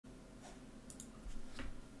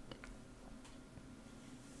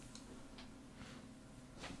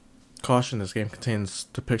Caution, this game contains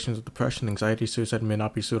depictions of depression, anxiety, suicide, and may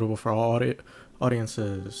not be suitable for all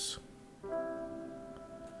audiences.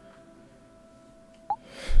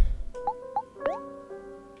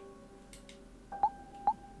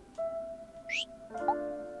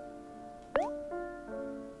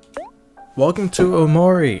 Welcome to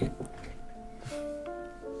OMORI.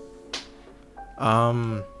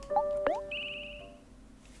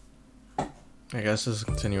 I guess this is a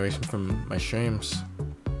continuation from my streams.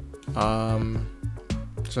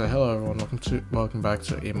 So hello everyone, welcome back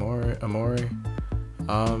to OMORI.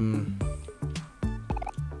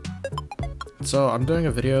 So I'm doing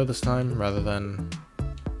a video this time rather than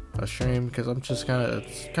a stream because it's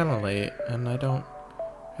kind of late and I don't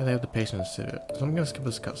really have the patience to do it. So I'm gonna skip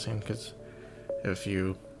this cutscene because if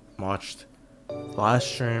you watched the last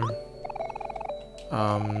stream,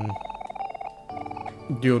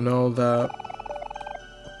 you'll know that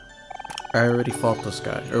I already fought this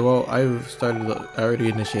guy. Or well, I already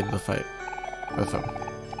initiated the fight with him.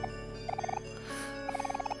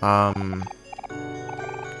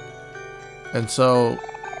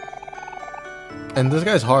 And this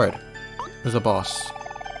guy's hard. He's a boss.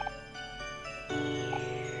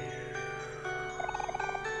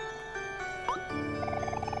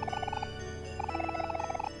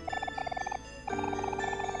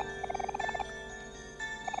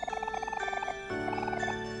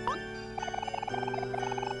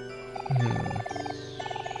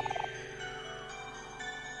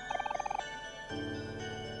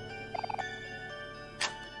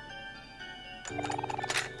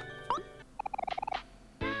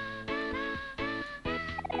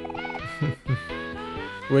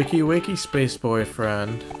 Wiki wiki space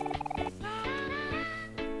boyfriend.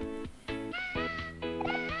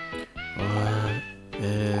 What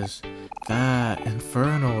is that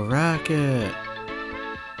infernal racket?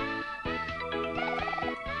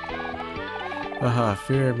 Haha,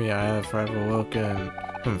 fear me, I have awoken.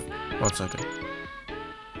 1 second.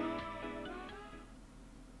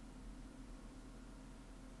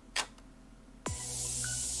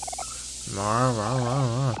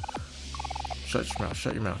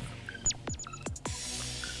 Shut your mouth.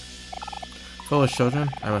 Fellow children,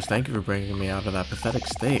 I must thank you for bringing me out of that pathetic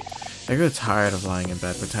state. I grew tired of lying in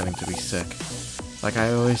bed pretending to be sick. Like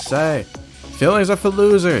I always say, feelings are for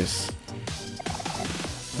losers.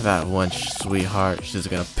 That wench, sweetheart, she's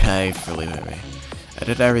gonna pay for leaving me. I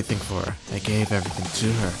did everything for her. I gave everything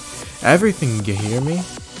to her. Everything, you hear me?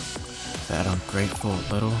 That ungrateful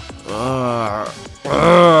little...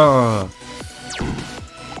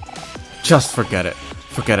 Just forget it.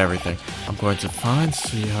 Forget everything. I'm going to find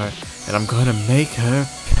sweetheart, and I'm going to make her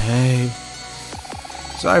pay.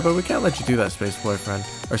 Sorry, but we can't let you do that, space boyfriend.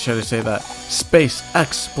 Or should I say that, space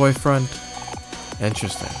ex-boyfriend?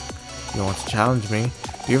 Interesting. You want to challenge me?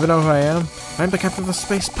 Do you even know who I am? I'm the captain of the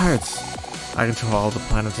space pirates. I control all the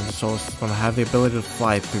planets in the solar system and have the ability to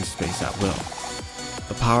fly through space at will.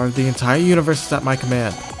 The power of the entire universe is at my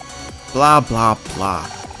command. Blah, blah, blah.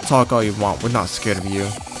 Talk all you want. We're not scared of you.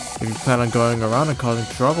 If you plan on going around and causing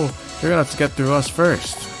trouble, you're gonna have to get through us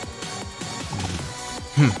first.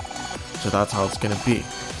 So that's how it's gonna be.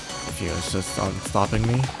 If you insist on stopping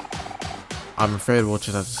me, I'm afraid we'll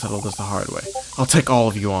just have to settle this the hard way. I'll take all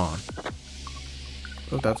of you on.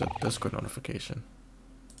 Oh, that's a Discord notification.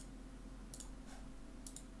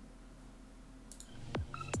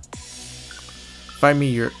 Find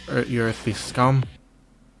me, your earthly scum.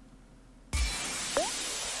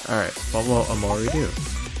 Alright, what will OMORI do?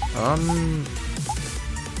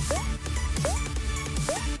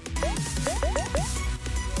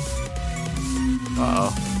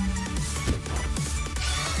 Uh-oh.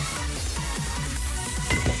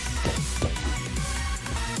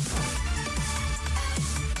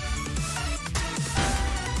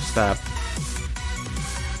 Stab.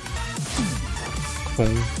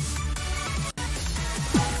 Boom.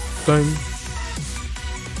 Boom.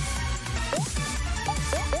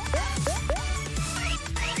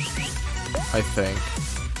 I think.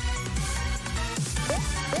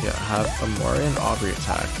 Yeah, have OMORI and Aubrey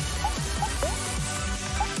attack.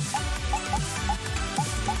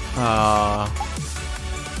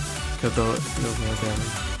 Could deal more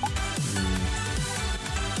damage.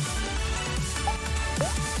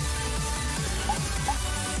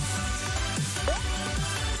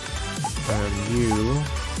 And you.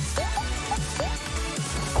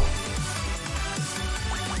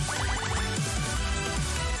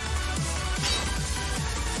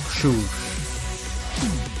 Shoot.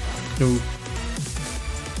 No.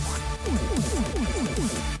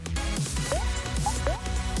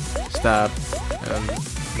 Stab. And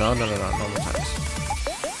no more times.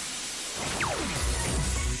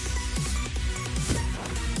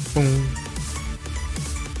 Boom.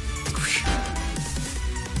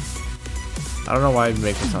 I don't know why I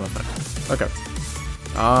make the sound effect. Okay.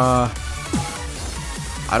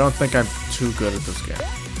 I don't think I'm too good at this game.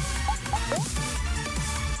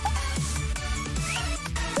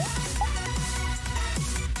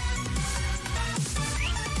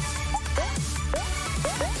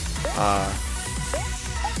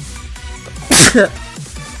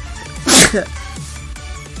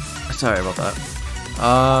 Sorry about that.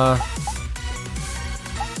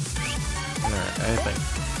 Alright, anything.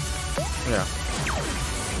 Yeah.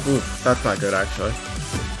 Ooh, that's not good actually.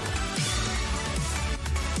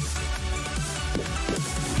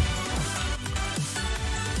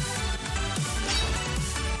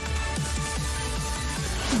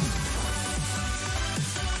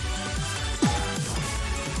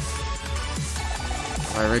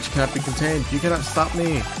 My rage can't be contained. You cannot stop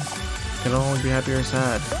me. I can only be happy or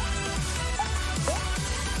sad.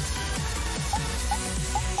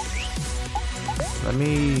 Let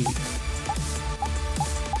me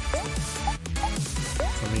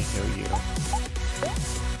heal you.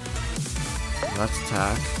 Let's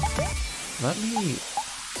attack. Let me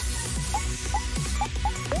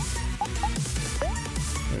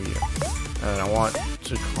heal you. And I want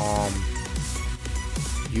to calm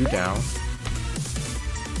you down.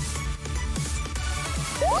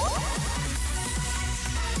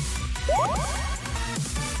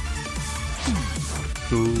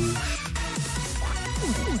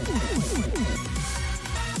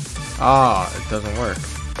 Ah, it doesn't work.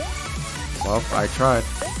 Well, I tried.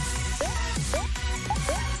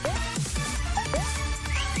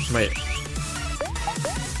 Wait.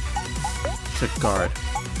 Should guard.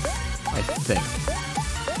 I think.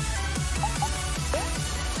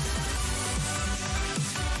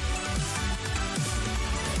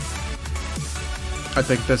 I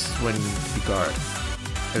think this is when you guard.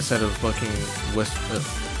 Instead of looking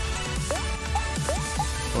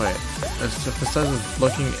wait, it's just instead of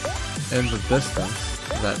looking in the distance,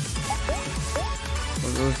 that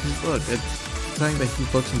look, it's saying that he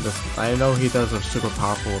looks in this. I know he does a super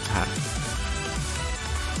powerful attack.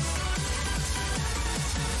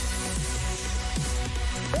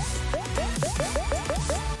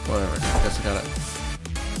 Whatever, I guess I got it.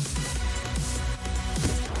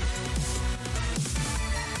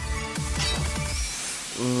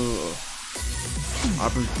 Ooh.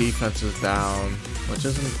 Aubrey's defense is down, which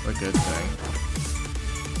isn't a good thing.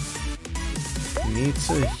 Need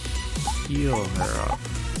to heal her up.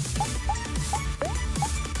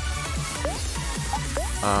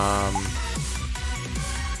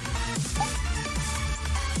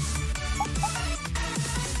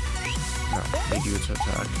 No, need you to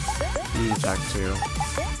attack. You attack too.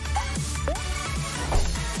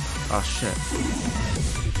 Oh shit.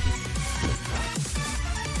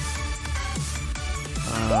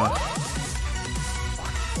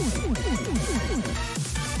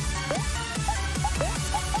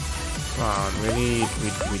 Come on, we need.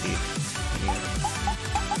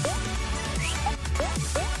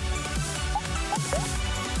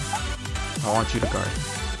 I want you to guard.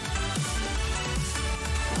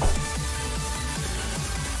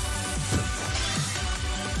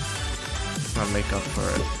 I'll make up for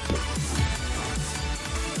it.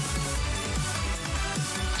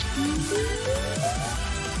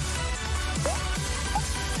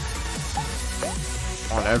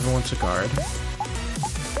 I want everyone to guard.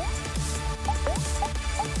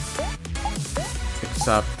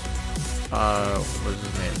 Except, what's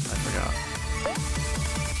his name? I forgot.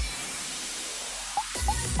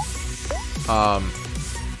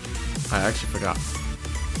 I actually forgot.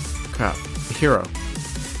 Crap. Hero.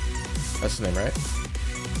 That's his name, right?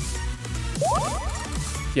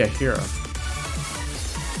 Yeah, Hero.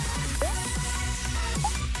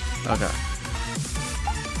 Okay.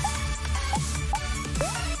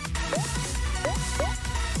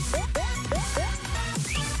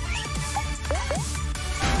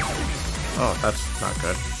 Oh, that's not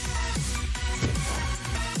good.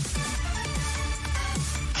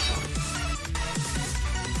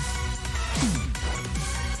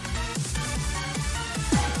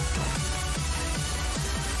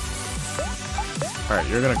 Alright,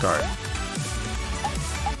 you're gonna guard.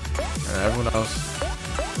 And everyone else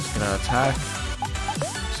is gonna attack.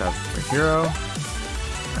 Except for Hero.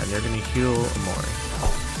 And you're gonna heal Omori.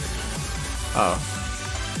 Oh.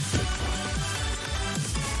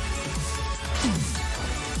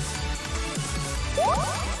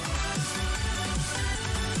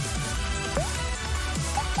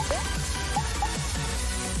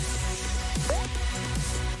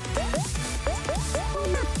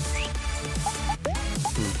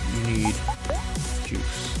 You need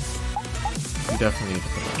juice. definitely need it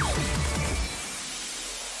the most.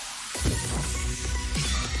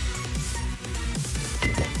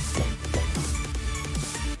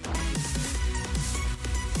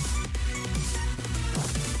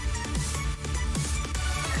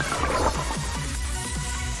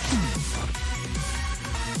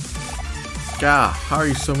 Gah, how are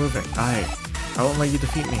you still moving? I won't let you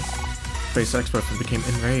defeat me. Space expert became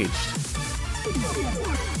enraged.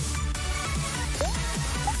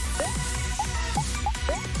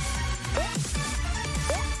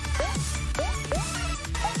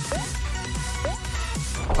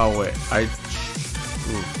 Oh wait,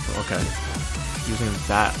 ooh, okay. Using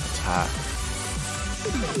that attack.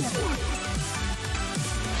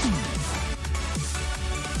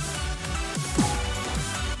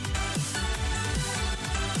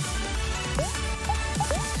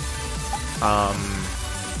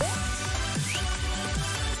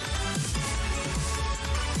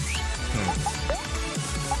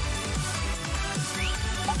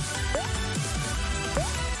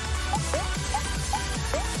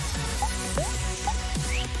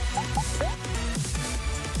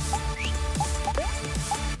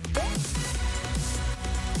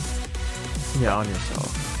 Yeah, on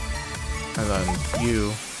yourself. And then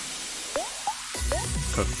you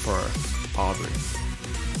cook for Aubrey.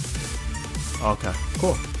 Okay,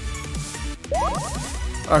 cool.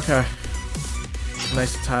 Okay.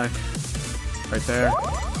 Nice attack. Right there.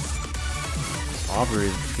 Aubrey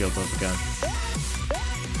is healed up again.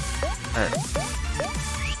 Alright.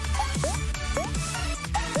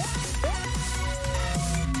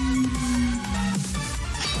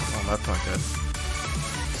 Oh, that's not good.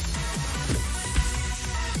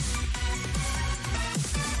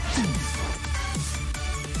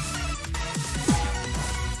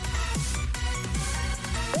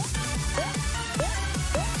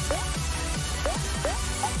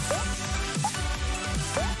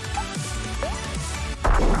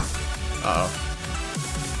 Uh-oh.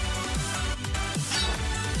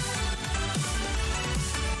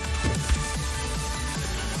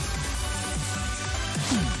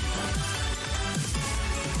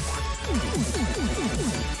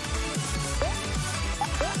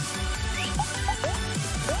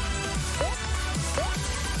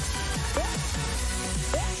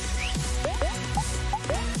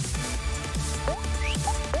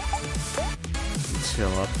 Let's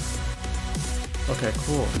heal up. Okay,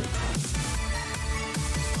 cool.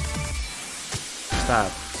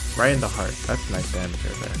 Stab. Right in the heart. That's nice damage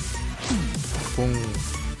right there. Boom.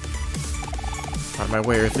 Out of my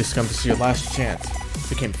way, or if this comes to see your last chance.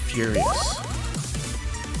 Became furious.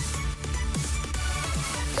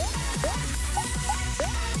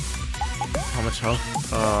 How much health?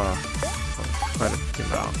 Quite a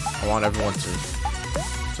amount. I want everyone to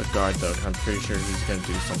guard though, 'cause I'm pretty sure he's gonna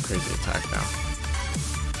do some crazy attack now.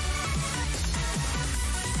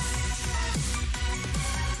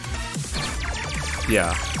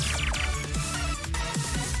 Yeah.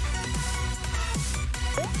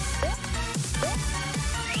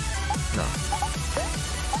 No.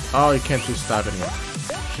 Oh, you can't do stab anymore.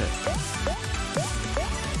 Shit.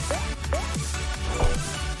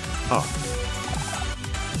 Oh.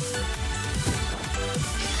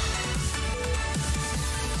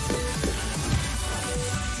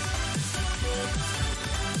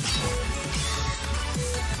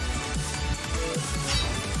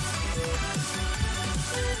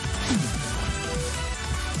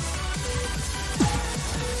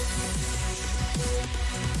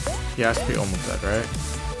 He has to be almost dead, right?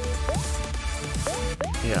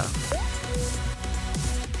 Yeah.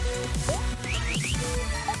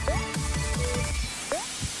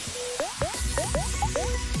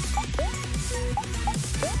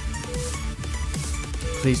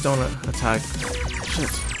 Please don't attack.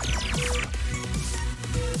 Shit.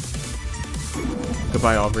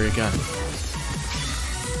 Goodbye, Aubrey, again.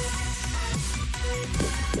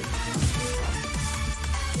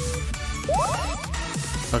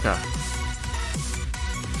 Okay.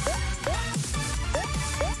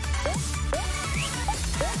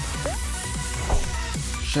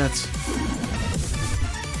 Shit.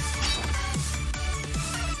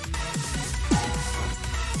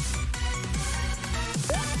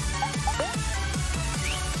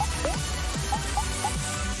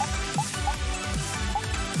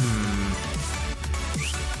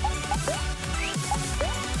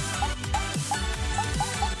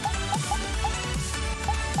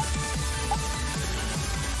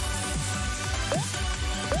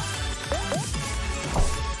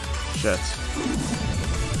 Shit.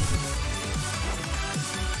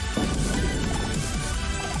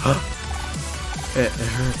 It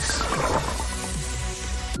hurts.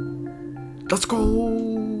 Let's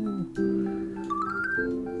go!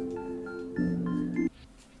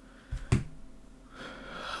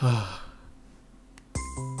 Huh?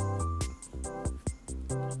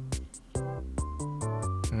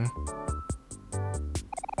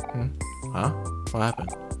 What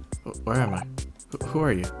happened? Where am I? Who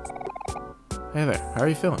are you? Hey there, how are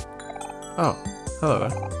you feeling? Oh, hello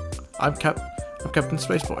there. I'm Captain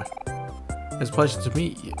Spaceboy. It's a pleasure to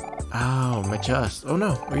meet you. Ow, my chest. Oh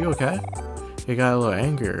no, are you okay? You got a little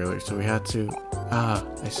angry earlier, so we had to... Ah,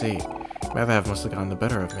 I see. My other half must have gotten the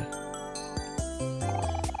better of me.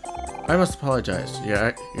 I must apologize.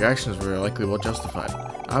 Your actions were likely well justified.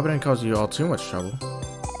 I hope I didn't cause you all too much trouble.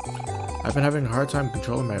 I've been having a hard time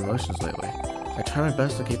controlling my emotions lately. I try my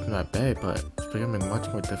best to keep them at bay, but it's becoming much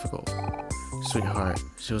more difficult. Sweetheart,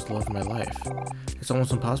 she was the love of my life. It's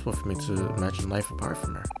almost impossible for me to imagine life apart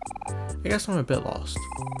from her. I guess I'm a bit lost.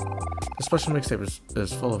 The special mixtape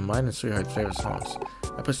is full of mine and Sweetheart's favorite songs.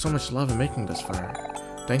 I put so much love in making this for her.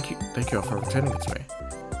 Thank you all for returning it to me.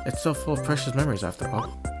 It's still full of precious memories after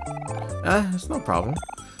all. It's no problem.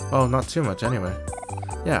 Well, not too much anyway.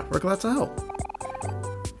 Yeah, we're glad to help.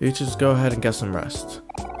 You just go ahead and get some rest.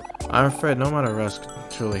 I'm afraid no amount of rest can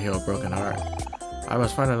truly heal a broken heart. I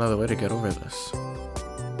must find another way to get over this.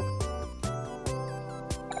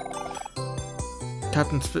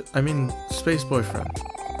 Space Boyfriend.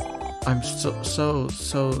 I'm so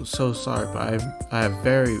sorry, but I have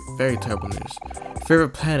very, very terrible news. Your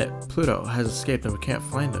favorite planet, Pluto, has escaped and we can't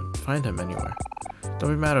find him anywhere. Don't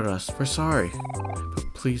be mad at us. We're sorry. But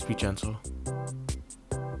please be gentle.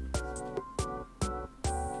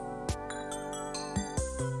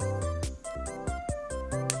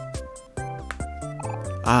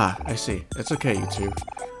 Ah, I see. It's okay, you two.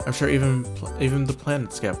 I'm sure even the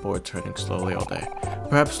planets get bored turning slowly all day.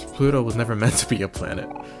 Perhaps Pluto was never meant to be a planet.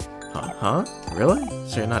 Huh? Really?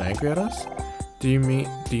 So you're not angry at us? Do you mean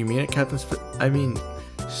it,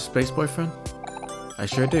 Space Boyfriend? I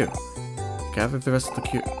sure do. Gather the rest of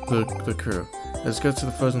the crew. Let's go to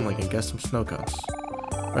the frozen lake and get some snow cones.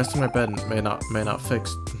 Resting in my bed may not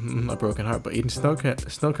fix a broken heart, but eating snow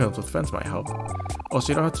cones with friends might help. Also,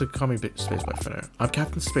 you don't have to call me Space Boy for now. I'm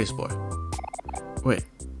Captain Space Boy. Wait,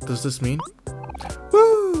 does this mean?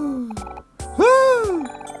 Woo! Woo!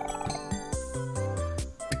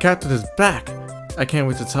 The captain is back! I can't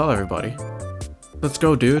wait to tell everybody. Let's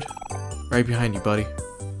go, dude. Right behind you, buddy.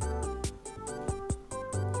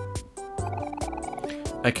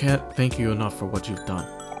 I can't thank you enough for what you've done.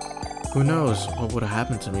 Who knows what would have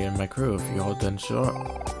happened to me and my crew if you all didn't show up.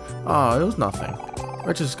 Oh, it was nothing.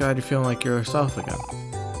 We're just glad you're feeling like you're yourself again.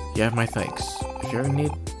 You have my thanks. If you ever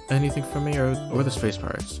need anything from me or the Space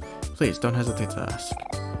Pirates, please don't hesitate to ask.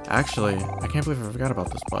 Actually, I can't believe I forgot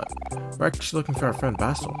about this, but we're actually looking for our friend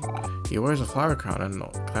Basil. He wears a flower crown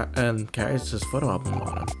and carries his photo album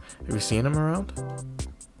on him. Have you seen him around?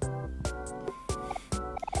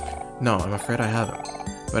 No, I'm afraid I haven't.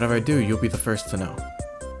 But if I do, you'll be the first to know.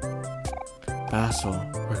 Basil,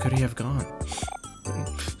 where could he have gone?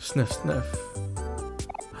 Sniff, sniff.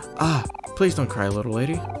 Ah, please don't cry, little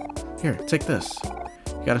lady. Here, take this.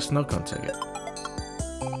 You got a snow cone ticket.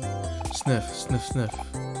 Sniff, sniff, sniff.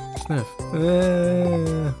 Sniff.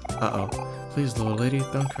 Uh-oh. Please, little lady,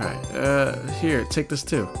 don't cry. Here, take this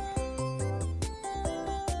too.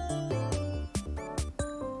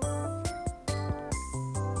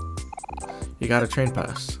 You got a train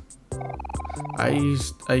pass. I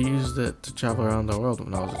used it to travel around the world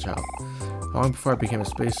when I was a child, long before I became a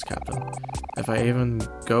space captain. If I even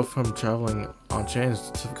go from traveling on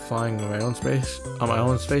trains to flying on my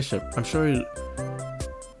own spaceship,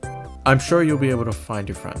 I'm sure you'll be able to find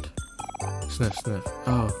your friend. Sniff, sniff.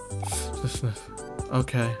 Oh, sniff, sniff.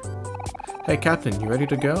 Okay. Hey, Captain, you ready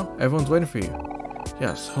to go? Everyone's waiting for you.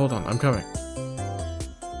 Yes, hold on, I'm coming.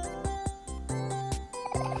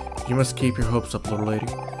 You must keep your hopes up, little lady.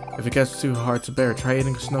 If it gets too hard to bear, try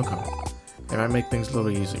eating a snow cone. It might make things a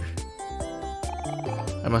little easier.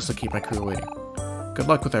 I mustn't keep my crew waiting. Good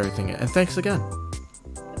luck with everything, and thanks again.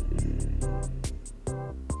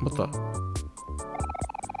 What the?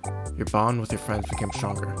 Your bond with your friends became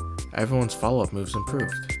stronger. Everyone's follow-up moves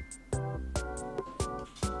improved.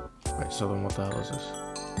 Wait, so then what the hell is this?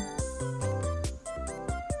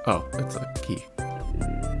 Oh, it's a key.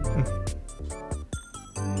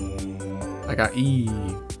 I got E.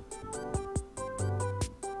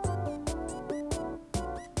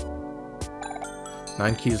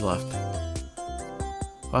 Nine keys left.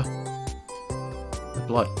 What? The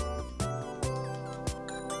blood.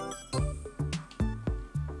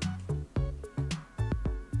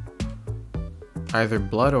 Either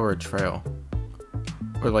blood or a trail.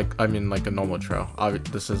 Or like a normal trail.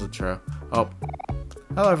 This is a trail. Oh.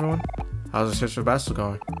 Hello, everyone. How's the search for Basil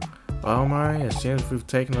going? Well, Mari, it seems we've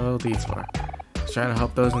taken a little detour. Just trying to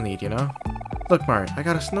help those in need, you know? Look, Mari, I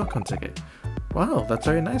got a snow cone ticket. Wow, that's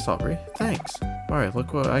very nice, Aubrey. Thanks. Mari,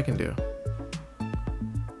 look what I can do.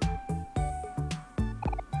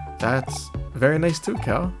 That's very nice too,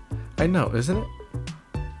 Cal. I know, isn't it?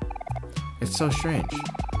 It's so strange.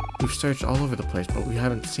 We've searched all over the place, but we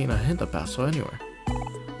haven't seen a hint of Basil anywhere.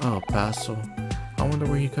 Oh, Basil. I wonder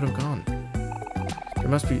where he could have gone. There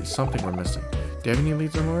must be something we're missing. Do you have any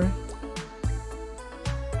leads, Omori?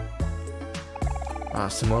 Ah,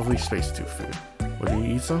 some lovely space tooth food. Would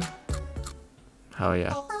you eat some? Hell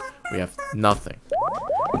yeah. We have nothing.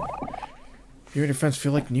 You and your friends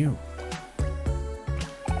feel like new.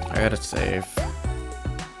 I gotta save.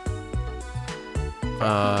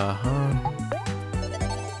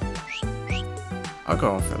 I'll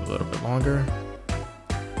go on for a little bit longer.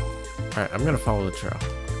 Alright, I'm gonna follow the trail.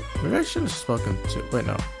 Maybe I should have spoken to... Wait,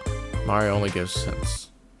 no. Mario only gives hints.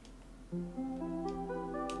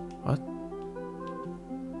 What?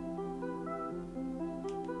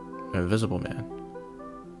 Invisible man.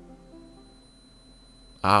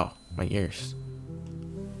 Ow, my ears.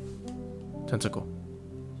 Tentacle.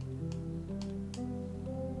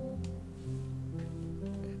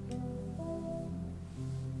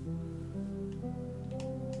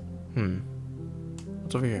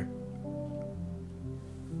 What's over here?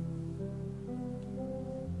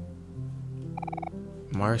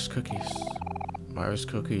 Mars cookies. Mars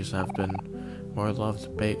cookies have been more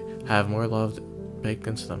loved baked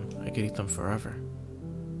into them. I could eat them forever.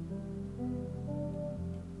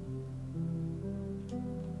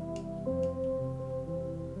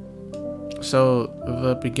 So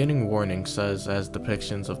the beginning warning says as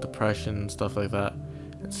depictions of depression, stuff like that,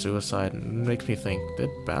 and suicide, and it makes me think, did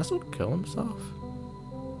Basil kill himself?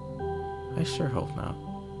 I sure hope not.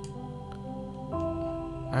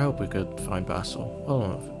 I hope we could find Basil. Well,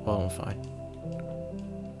 I'm fine.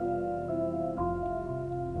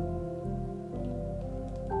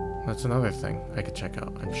 That's another thing I could check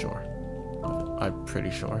out, I'm sure. I'm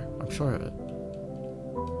pretty sure. I'm sure of it.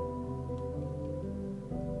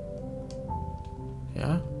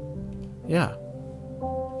 Yeah? Yeah.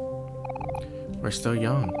 We're still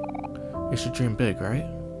young. We should dream big, right?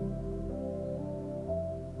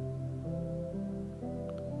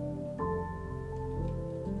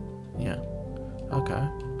 Yeah. Okay.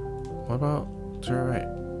 What about to the right?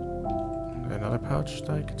 Another pouch that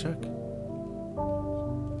I could check?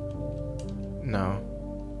 No.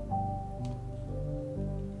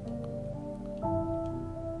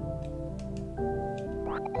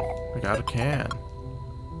 We got a can.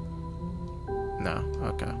 No,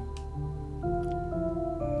 okay.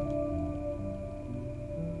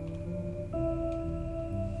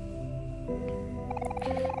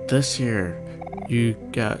 This year, you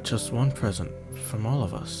got just one present from all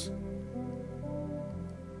of us.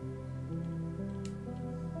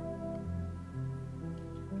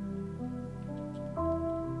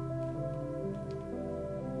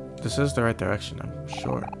 This is the right direction, I'm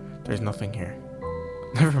sure. There's nothing here.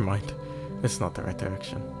 Never mind. It's not the right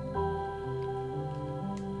direction.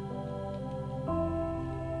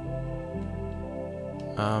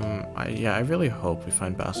 Yeah, I really hope we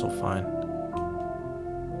find Basil fine.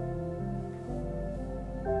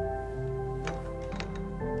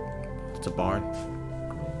 It's a barn.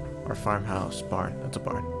 Or farmhouse. Barn. It's a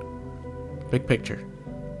barn. Big picture.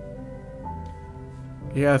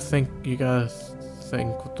 You gotta think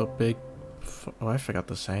with the big... Oh, I forgot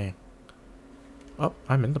the saying. Oh,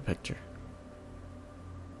 I'm in the picture.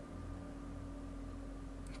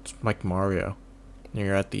 It's like Mario.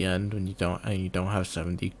 You're at the end when you don't have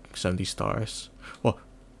 70 stars. Well,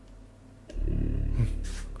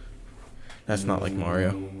 that's not like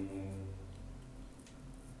Mario.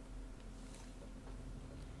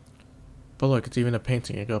 But look, it's even a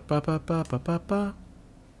painting. You go ba ba ba ba ba ba.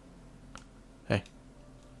 Hey.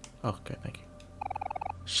 Okay, thank you.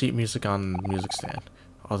 Sheet music on music stand.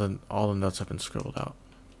 All the notes have been scribbled out.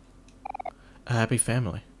 A happy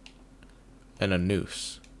family. And a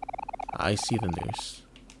noose. I see the noose.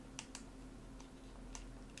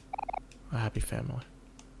 A happy family.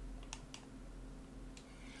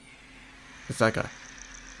 It's that guy.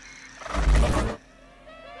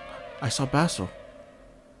 I saw Basil.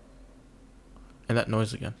 And that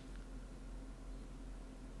noise again.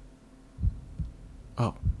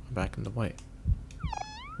 Oh, I'm back in the white.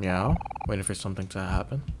 Meow. Waiting for something to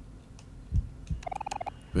happen.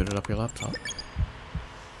 Booted up your laptop.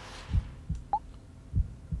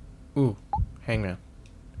 Ooh, hangman.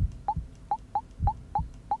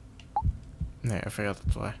 Nah, I forgot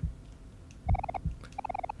that's why.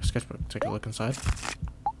 sketchbook. Take a look inside.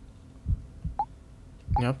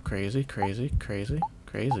 Yep, crazy, crazy, crazy,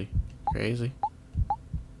 crazy, crazy.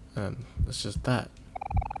 And it's just that.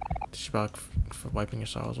 Teach you for wiping your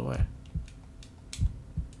sorrows away.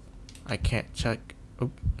 I can't check.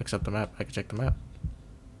 Oop, except the map. I can check the map.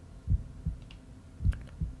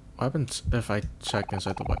 What happens if I check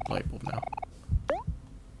inside the light bulb now?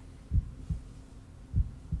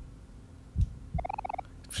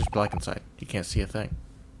 It's just black inside. You can't see a thing.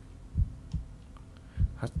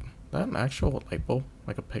 Is that an actual light bulb?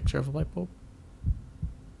 Like a picture of a light bulb?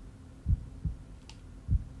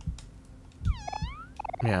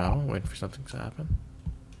 Yeah, I'm waiting for something to happen.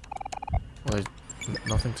 Well, there's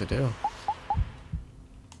nothing to do.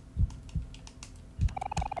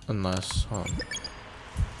 Unless, hold on.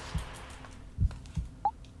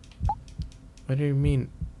 What do you mean?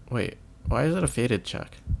 Wait, why is it a faded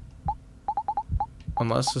check?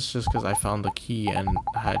 Unless it's just because I found the key and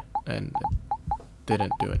it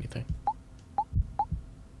didn't do anything.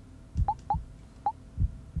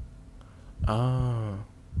 Oh.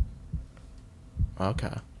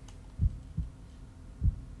 Okay.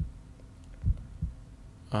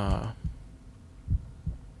 Oh.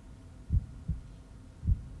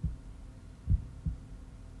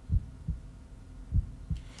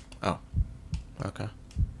 Okay.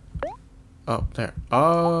 Oh, there.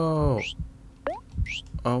 Oh.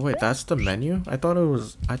 Oh wait, that's the menu? I thought it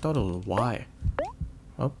was Y.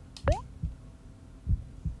 Oh.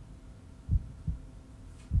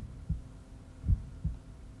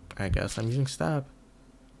 I guess I'm using stab.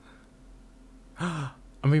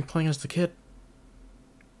 I'm playing as the kid.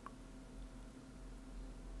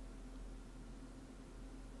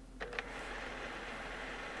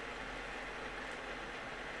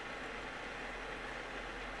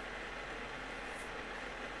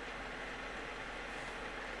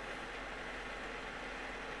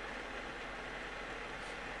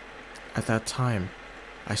 At that time,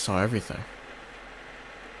 I saw everything.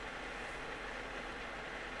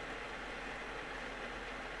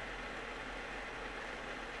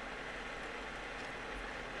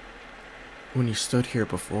 When you stood here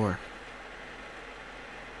before,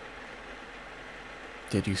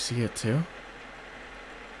 did you see it too?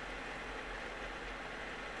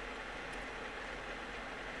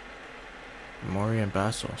 OMORI and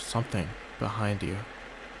basil, something behind you.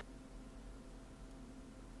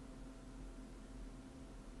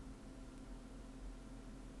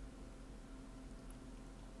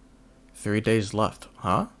 "3 days left,"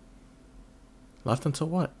 huh? Left until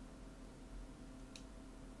what?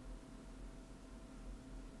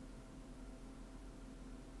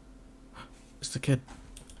 It's the kid.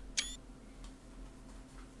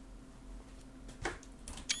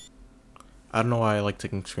 I don't know why I like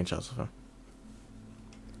taking screenshots of him.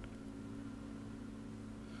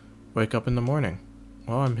 Wake up in the morning.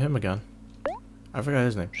 Well, I'm him again. I forgot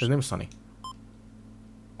his name. His name's Sunny.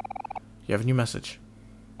 You have a new message.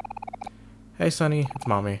 "Hey Sunny, it's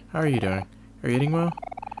Mommy. How are you doing? Are you eating well?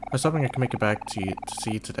 I was hoping I could make it back to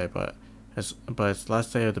see you today, but it's the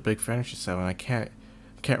last day of the big furniture sale and I can't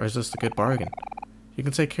resist a good bargain. You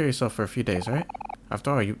can take care of yourself for a few days, right?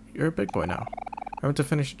 After all, you're a big boy now. Remember to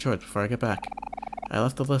finish your chores before I get back. I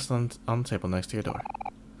left the list on the table next to your door."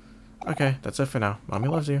 Okay, that's it for now. Mommy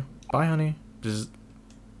loves you. Bye, honey.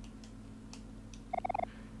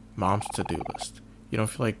 Mom's to-do list. You don't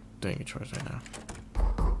feel like doing your chores right now.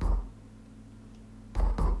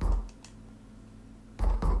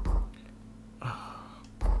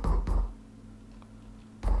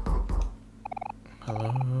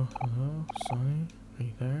 Hello, Sonny? Are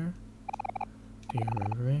you there? Do you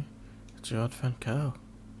remember me? It's your old friend Cal.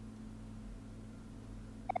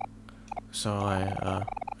 So I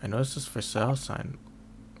noticed this for sale sign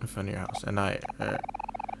in front of your house, and I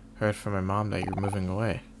heard from my mom that you're moving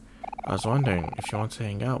away. I was wondering if you want to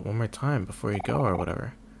hang out one more time before you go or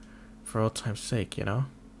whatever. For old time's sake, you know?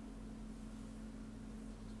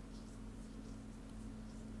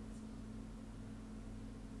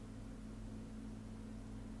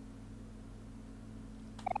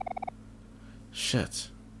 Shit.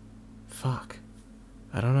 Fuck.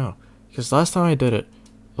 I don't know. Because last time I did it,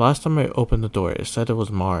 last time I opened the door, it said it was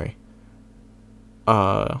Mari.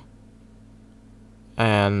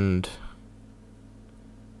 And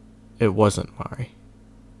it wasn't Mari.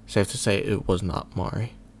 Safe to say it was not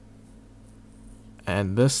Mari.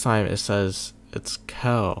 And this time it says it's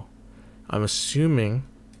Kel. I'm assuming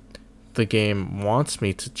the game wants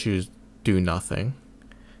me to choose do nothing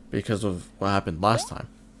because of what happened last time.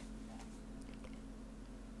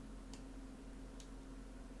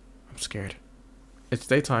 I'm scared. It's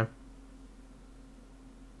daytime.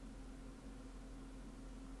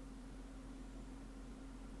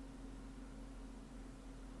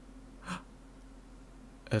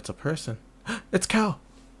 person. It's Cal!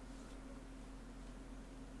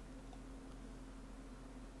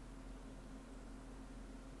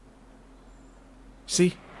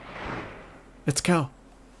 See? It's Cal.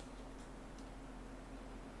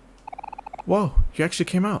 Whoa, he actually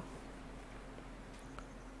came out.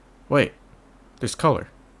 Wait, there's color.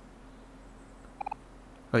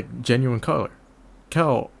 Like, genuine color.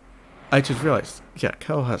 Cal, I just realized. Yeah,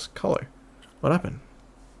 Cal has color. What happened?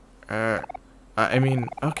 I mean,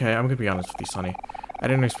 okay, I'm gonna be honest with you, Sonny. I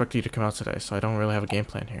didn't expect you to come out today, so I don't really have a game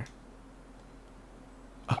plan here.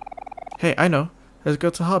 Hey, I know. Let's go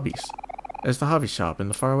to Hobbies. It's the hobby shop in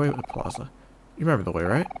the faraway plaza. You remember the way,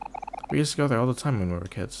 right? We used to go there all the time when we were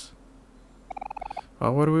kids.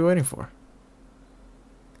 Well, what are we waiting for?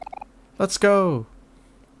 Let's go!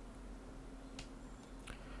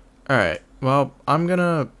 Alright, well, I'm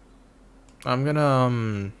gonna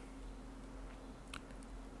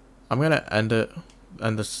end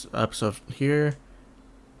this episode here.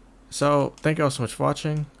 So, thank you all so much for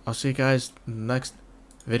watching. I'll see you guys in the next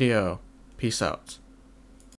video. Peace out.